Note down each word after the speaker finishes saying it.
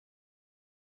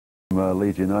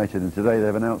Leeds United, and today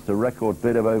they've announced a record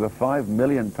bid of over £5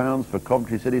 million for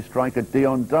Coventry City striker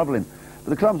Dion Dublin. But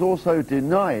the club's also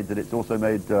denied that it's also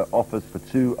made offers for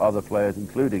two other players,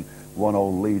 including one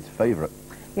old Leeds favourite.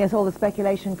 Yes, all the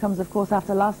speculation comes, of course,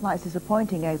 after last night's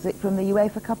disappointing exit from the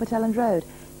UEFA Cup at Elland Road.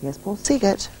 Here's Paul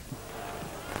Seagate.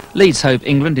 Leeds hope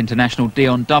England international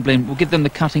Dion Dublin will give them the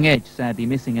cutting edge, sadly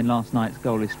missing in last night's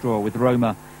goalless draw with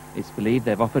Roma. It's believed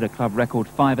they've offered a club record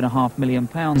 £5.5 million,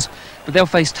 but they'll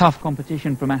face tough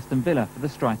competition from Aston Villa for the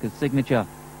striker's signature.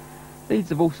 Leeds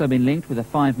have also been linked with a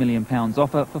 £5 million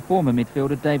offer for former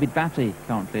midfielder David Batty,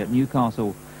 currently at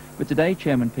Newcastle. But today,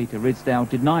 Chairman Peter Ridsdale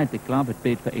denied the club had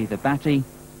bid for either Batty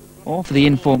or for the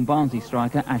informed Barnsley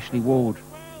striker Ashley Ward.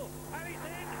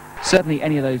 Certainly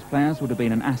any of those players would have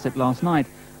been an asset last night,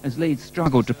 as Leeds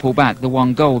struggled to pull back the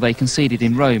one goal they conceded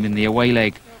in Rome in the away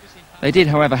leg. They did,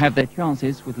 however, have their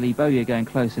chances, with Lee Bowyer going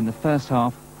close in the first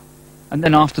half. And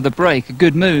then after the break, a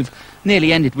good move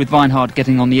nearly ended with Weinhardt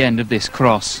getting on the end of this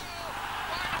cross.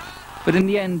 But in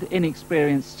the end,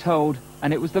 inexperience told,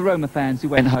 and it was the Roma fans who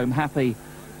went home happy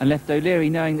and left O'Leary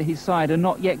knowing that his side are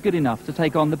not yet good enough to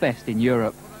take on the best in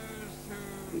Europe.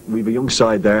 We've a young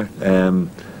side there,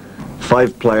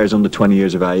 5 players under 20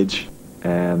 years of age,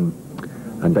 and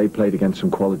they played against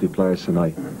some quality players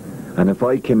tonight. And if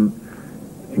I can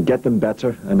get them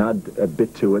better and add a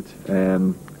bit to it,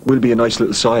 we'll be a nice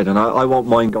little side, and I won't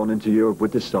mind going into Europe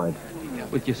with this side.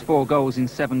 With just 4 goals in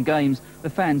 7 games, the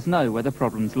fans know where the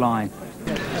problems lie.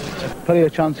 Plenty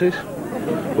of chances.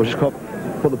 We'll just put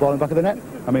the ball in the back of the net.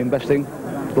 I mean, best thing,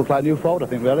 look like a new forward, I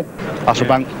think, really.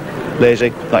 Hasselbank, lazy,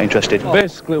 not interested.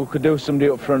 Basically, we could do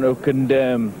somebody up front who can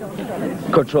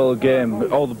control the game,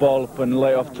 hold the ball up and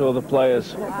lay off to other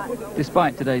players.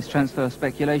 Despite today's transfer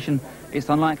speculation, it's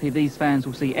unlikely these fans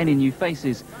will see any new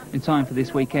faces in time for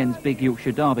this weekend's big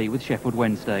Yorkshire derby with Sheffield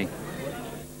Wednesday.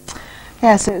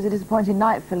 Yes, so it was a disappointing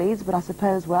night for Leeds, but I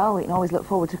suppose, well, we can always look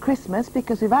forward to Christmas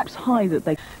because we've actually high that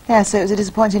they... Yes, so it was a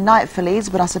disappointing night for Leeds,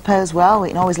 but I suppose, well, we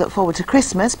can always look forward to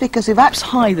Christmas because we've actually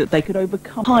high that they could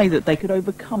overcome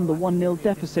the 1-0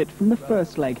 deficit from the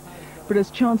first leg. But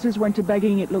as chances went to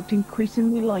begging, it looked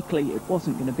increasingly likely it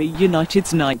wasn't going to be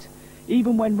United's night.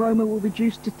 Even when Roma were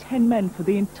reduced to 10 men for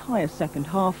the entire second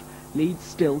half, Leeds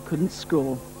still couldn't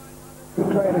score. We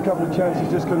created a couple of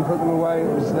chances, just couldn't put them away. It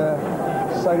was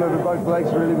the same over both legs,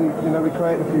 really. We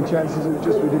created a few chances, it was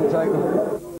just we didn't take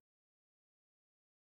them.